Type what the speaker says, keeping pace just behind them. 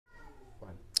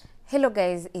Hello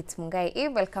guys, it's Mungai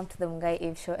Eve. Welcome to the Mungai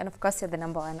Eve show, and of course you're the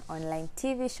 #1 online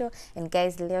TV show. And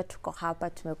guys, leo tuko hapa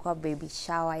tumekuwa baby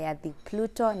shower ya the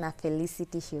Pluto na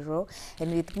Felicity Shiru,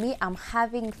 and with me I'm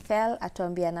having Fel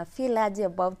atuambia na feel aje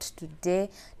about today.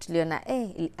 Tuliona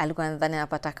alikuwa nadhani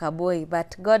anapata kaboy,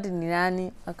 but God ni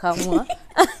nani akamua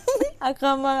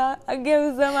akama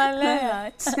ageuza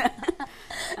malaya.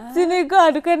 Sini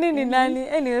God kwani ni nani?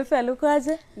 Anyway, Fel uko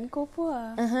aje? Niko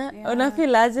poa. Una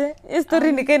feel aje?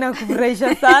 Story nikaina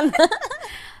kufurahisha sana.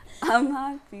 I'm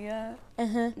happy. Yeah.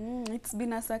 It's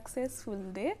been a successful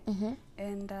day.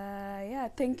 And yeah,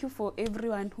 thank you for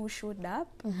everyone who showed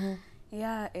up.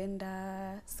 Yeah, and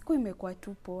siku imekuwa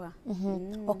tu poa.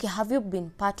 Okay, have you been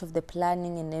part of the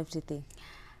planning and everything?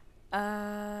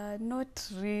 Not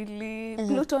really.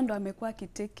 Pluto ndo amekuwa ki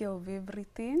take care of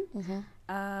everything.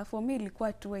 For me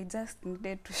ilikuwa tu I just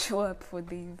needed to show up for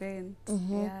the event.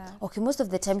 Yeah. Okay, most of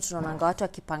the time tunaonanga watu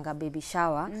akipanga baby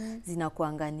shower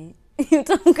zinakuanga ni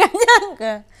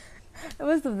utamkanyanga.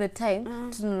 Most of the time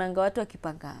tunaonanga watu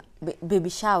akipanga baby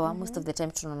shower, most of the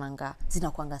time tunaonanga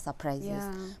zinakuanga surprises.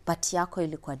 Yeah. But yako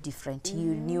ilikuwa different.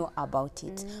 You knew about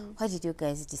it. Why did you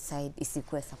guys decide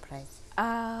isikuwe surprise?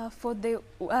 For the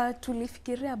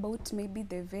tulifikiria about maybe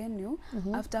the venue.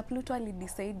 After Pluto ali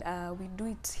decide we do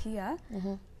it here.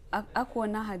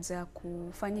 Akuona haja ya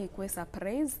kufanya ikuwe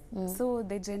surprise. So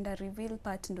the gender reveal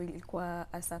part ndo ilikuwa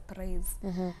a surprise.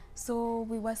 So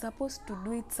we were supposed to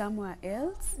do it somewhere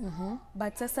else.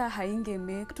 But sasa hainge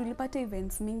make. Tulipata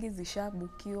events mingi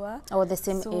zishabukiwa. Or the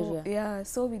same area. Yeah,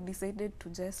 so we decided to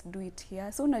just do it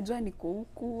here. So unajua niko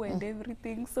huku and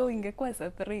everything. So ingekuwa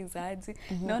surprise aje.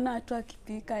 Naona watu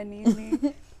akipika nini.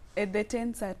 The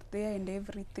tents are there and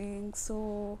everything.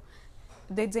 So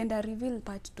the gender reveal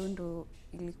part ndo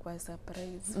ilikuwa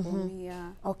surprise for me.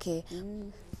 Yeah. Okay.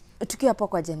 Tukiwa hapo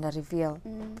kwa gender reveal,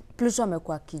 Pluto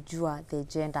amekuwa akijua the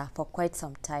gender for quite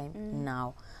some time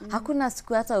now. Hakuna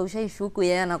siku hata ushaishuku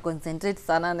yeye ana concentrate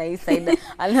sana na hii side.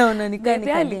 Anaona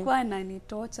nikani alikuwa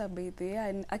ananitocha by the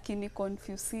way, akini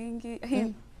confusing.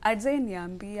 Aje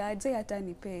niambia, aje hata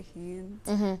nipe hints.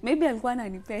 Maybe alikuwa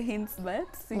ananipea hints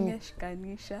but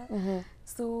singeshikanisha.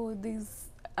 So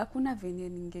hakuna venye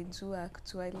ningejua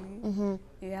actually.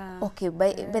 Yeah. Okay,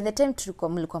 by the time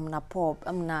mlikuwa mna pop,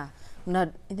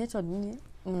 inaitwa nini?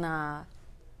 Mna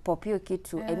pop hiyo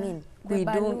kitu. I mean,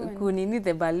 kunini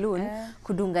the balloon,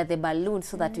 kudunga the balloon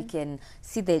so that we can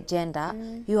see the gender.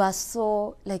 You are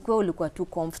so like wewe ulikuwa too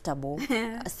comfortable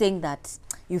saying that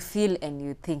you feel and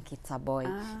you think it's a boy.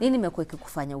 Nini imekuwa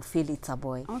ikikufanya you feel it's a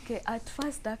boy? Okay, at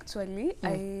first actually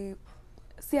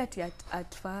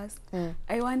at first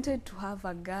I wanted to have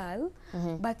a girl,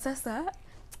 but sasa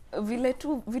vile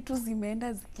tu vitu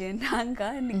zimeenda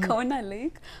zikiendanga nikaona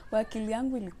like wakili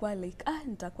yangu ilikuwa like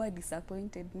nitakuwa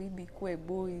disappointed maybe kuwe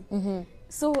boy.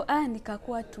 So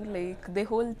nikakuwa tu like the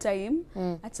whole time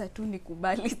acha tu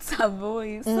nikubali it's a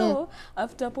boy. So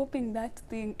after popping that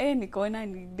thing nikaona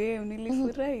ni dem,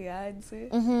 nilifurahi aje.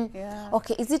 Yeah.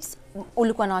 Okay, is it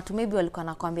ulikuwa na watu maybe walikuwa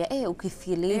nakwambia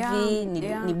ukifeel hivi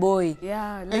ni boy?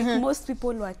 Yeah, like most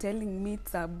people were telling me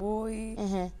it's a boy.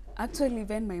 Actually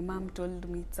even my mom told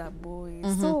me it's a boy.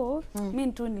 So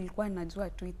mimi tu nilikuwa najua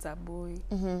tu it's a boy.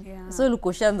 Yeah. So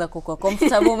ulikoshaanza kuwa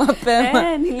comfortable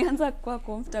mapema? Nilianza kuwa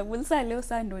comfortable. Sasa leo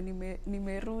sasa ndo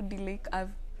nimerudi like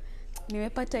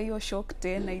nimepata hiyo shock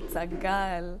tena it's a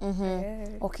girl.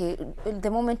 Okay, the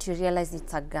moment you realize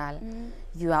it's a girl,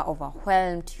 you are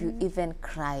overwhelmed, you even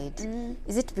cried.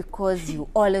 Is it because you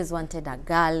always wanted a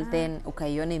girl then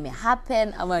ukaiona ime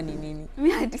happen ama ni nini?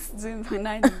 Me I didn't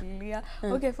nilia.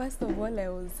 Okay, first of all I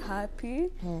was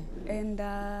happy and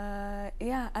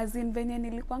yeah, as in venye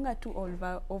nilikuanga tu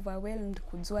overwhelmed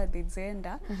kujua the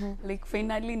gender. Like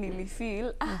finally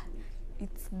nilifeel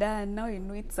it's done, now you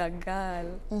know it's a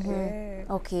girl.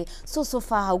 Okay, so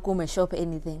far hauko umeshop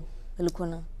anything?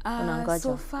 Ulikuwa unangoja?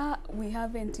 So far we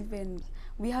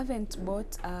haven't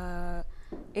bought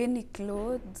any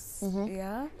clothes.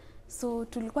 Yeah. So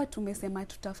tulikuwa tumesema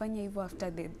tutafanya hivyo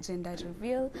after the gender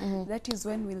reveal. That is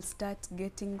when we'll start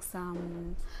getting some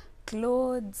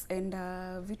clothes and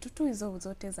vitu tu hizo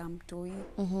zote za mtoi.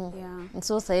 Yeah.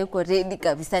 So sasa uko ready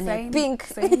kabisa ni pink.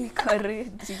 Sasa niko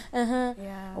ready.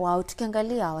 Yeah. Wow,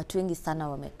 tukiangalia watu wengi sana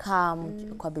wamekam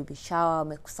kwa baby shower,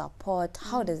 wamekusupport.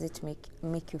 How does it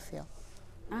make you feel?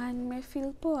 And I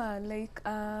feel poor like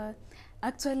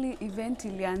actually event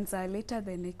ilianza later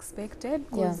than expected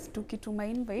because tukituma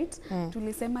invite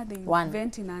tulisema the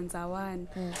event inaanza 1.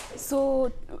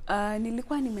 So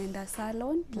nilikuwa nimeenda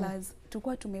salon plus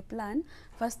tulikuwa tumeplan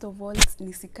first of all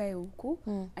nisikae huku.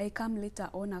 I come later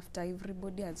on after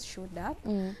everybody has showed up.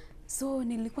 So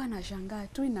nilikuwa nashangaa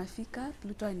 2 inafika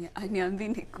Pluto aniambi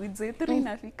nikuje, 3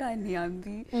 inafika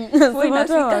aniambi, 4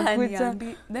 inafika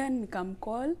aniambi. Then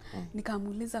nikamcall,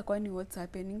 nikamuuliza kwani what's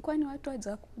happening, kwani watu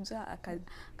hawajakuja,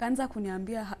 akaanza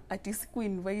kuniambia ati siku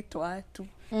invite watu.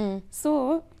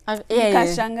 So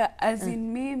nikashanga as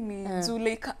in mimi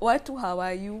like watu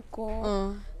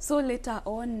hawayuko. So later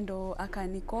on ndo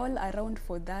akanicall around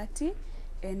 4:30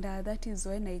 and that is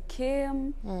when I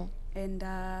came. And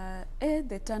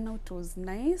the turnout was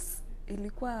nice.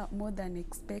 Ilikuwa more than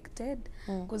expected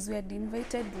because we had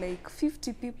invited like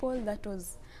 50 people. That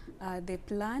was the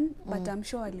plan, but I'm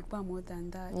sure ilikuwa more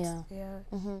than that. Yeah.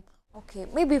 Okay,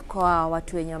 maybe kwa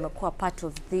watu wenye wamekuwa part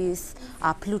of this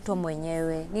Pluto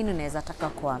mwenyewe, nini unaweza taka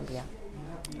kuambia?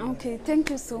 Okay,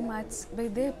 thank you so much. By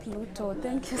the Pluto,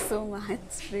 thank you so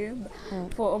much, babe,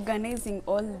 for organizing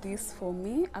all this for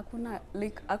me.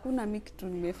 Hakuna kitu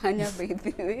nimefanya by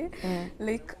the way.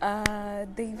 Like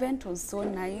the event was so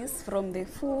nice, from the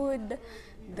food,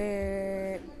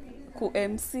 the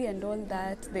MC and all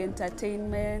that, the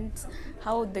entertainment,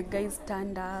 how the guys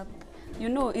stand up. You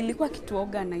know, ilikuwa kitu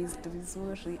organized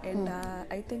vizuri, and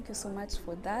I thank you so much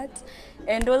for that,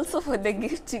 and also for the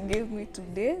gift you gave me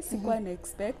today. Sikuwa na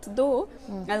expect though.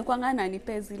 Alikuwa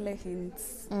ananipa zile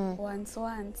hints once.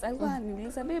 Alikuwa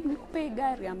ananiuliza, babe, nikupe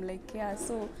gari? I'm like, yeah.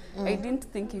 So I didn't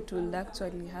think it would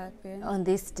actually happen on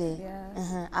this day.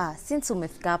 Yeah. Since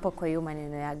umefika hapo kwa hiyo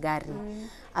maneno ya gari,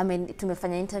 I mean,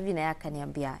 tumefanya interview na yeye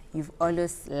akaniambia you've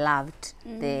always loved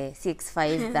the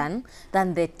CX5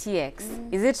 than the TX.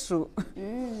 Is it true?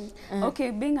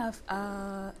 Okay, being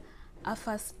a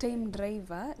first time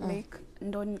driver, like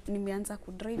ndo nimeanza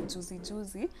kudrive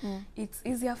juzi, it's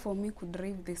easier for me to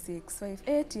drive the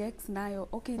CX5. TX nayo,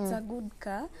 okay, it's a good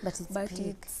car, but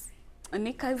it's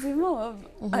ni kazi mob.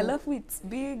 Alafu it's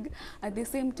big, at the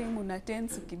same time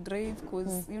unatense ukidrive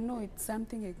because you know it's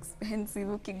something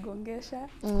expensive. Ukigongesha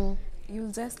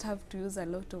you'll just have to use a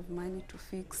lot of money to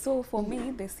fix. So for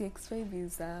me the CX5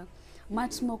 is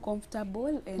much more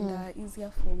comfortable and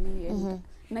easier for me, and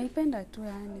naipenda tu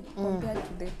yani compared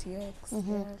to the TX.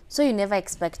 Yeah. So you never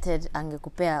expected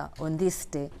angekupea on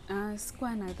this day?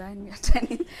 Sikuwa nadhani hata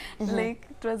like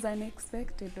it was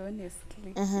unexpected,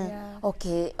 honestly. Yeah.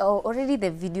 Okay, already the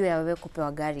video ya wewe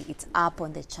kupewa gari, it's up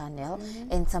on the channel,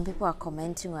 and some people are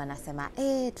commenting wanasema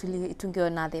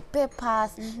tungeona the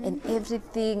papers and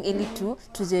everything ili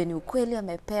tujue ni ukweli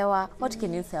amepewa. What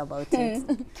can you say about it?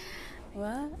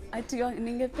 Ati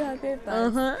ningepewa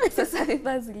papers. Sasa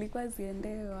papers zilikuwa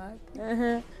ziendewe wapi?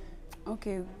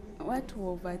 Okay, watu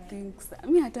overthinks.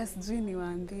 Mimi hata sijui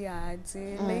niwaambia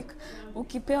aje. Like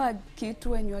ukipewa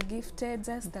kitu when you are gifted,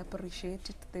 just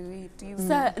appreciate it the way it is.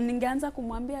 Sasa ningeanza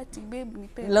kumwambia ati babe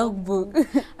nipe logbook.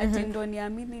 Ati ndo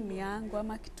niamini ni yangu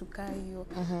ama kitu kaa hiyo.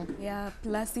 Yeah,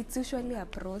 plus it's usually a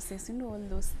process, you know, all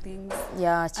those things.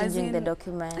 Yeah, changing the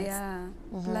documents. Yeah.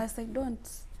 Plus I don't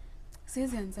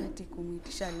siwezi anza ati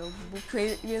kumuitisha logbook.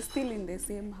 We're still in the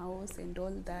same house and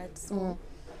all that. So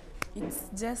it's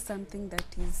just something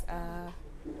that is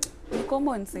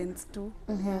common sense too.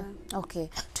 Yeah. Okay.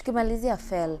 Tukimalizia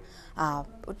Fel,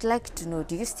 would like to know,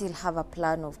 do you still have a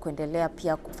plan of kuendelea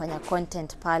pia kufanya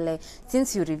content pale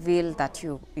since you reveal that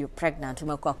you're pregnant?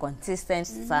 Umekuwa consistent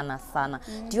sana.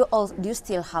 Do you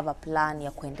still have a plan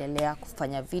ya kuendelea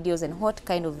kufanya videos, and what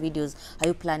kind of videos are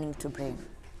you planning to bring?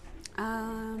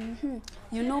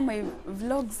 You know, my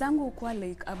vlogs zangu kwa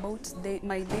like about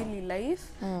my daily life.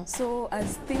 So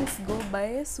as things go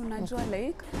by, so unajua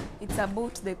like it's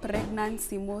about the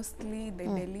pregnancy mostly, the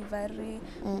delivery.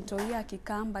 Mtoia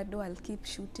akikam bado I'll keep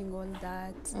shooting all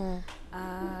that.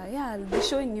 Yeah, I'll be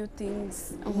showing you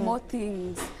things, more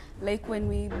things. Like when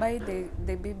we buy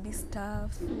the baby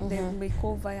stuff, the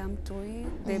makeover ya mtoi,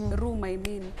 the room I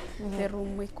mean, the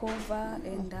room makeover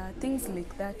and things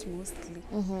like that mostly.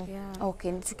 Yeah.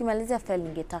 Okay, tukimalizia Fel,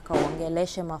 ningetaka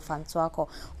uongeleshe mafans wako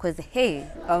because hey,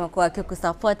 wamekuwa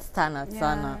wakikusupport sana.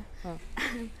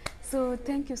 So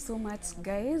thank you so much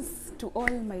guys, to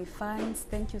all my fans,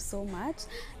 thank you so much.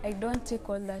 I don't take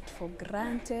all that for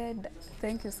granted.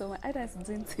 Thank you so much.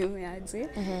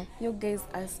 You guys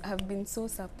have been so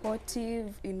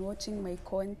supportive in watching my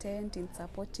content, in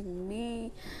supporting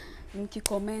me.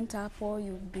 Mkicomment hapo,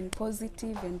 you've been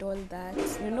positive and all that,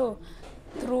 you know,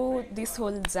 through this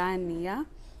whole journey. Yeah.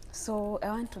 So I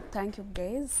want to thank you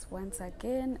guys once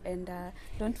again, and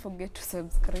don't forget to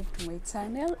subscribe to my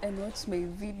channel and watch my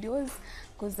videos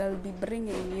because I'll be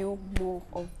bringing you more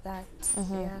of that.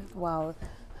 Yeah. Wow.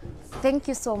 Thank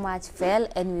you so much Fel,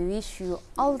 and we wish you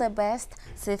all the best,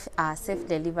 safe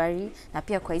delivery, na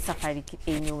pia kwa hii safari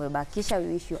yenye umebakisha, we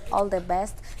wish you all the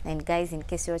best. And guys, in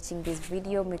case you're watching this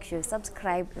video, make sure you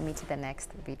subscribe and meet you in the next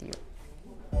video.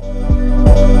 bye.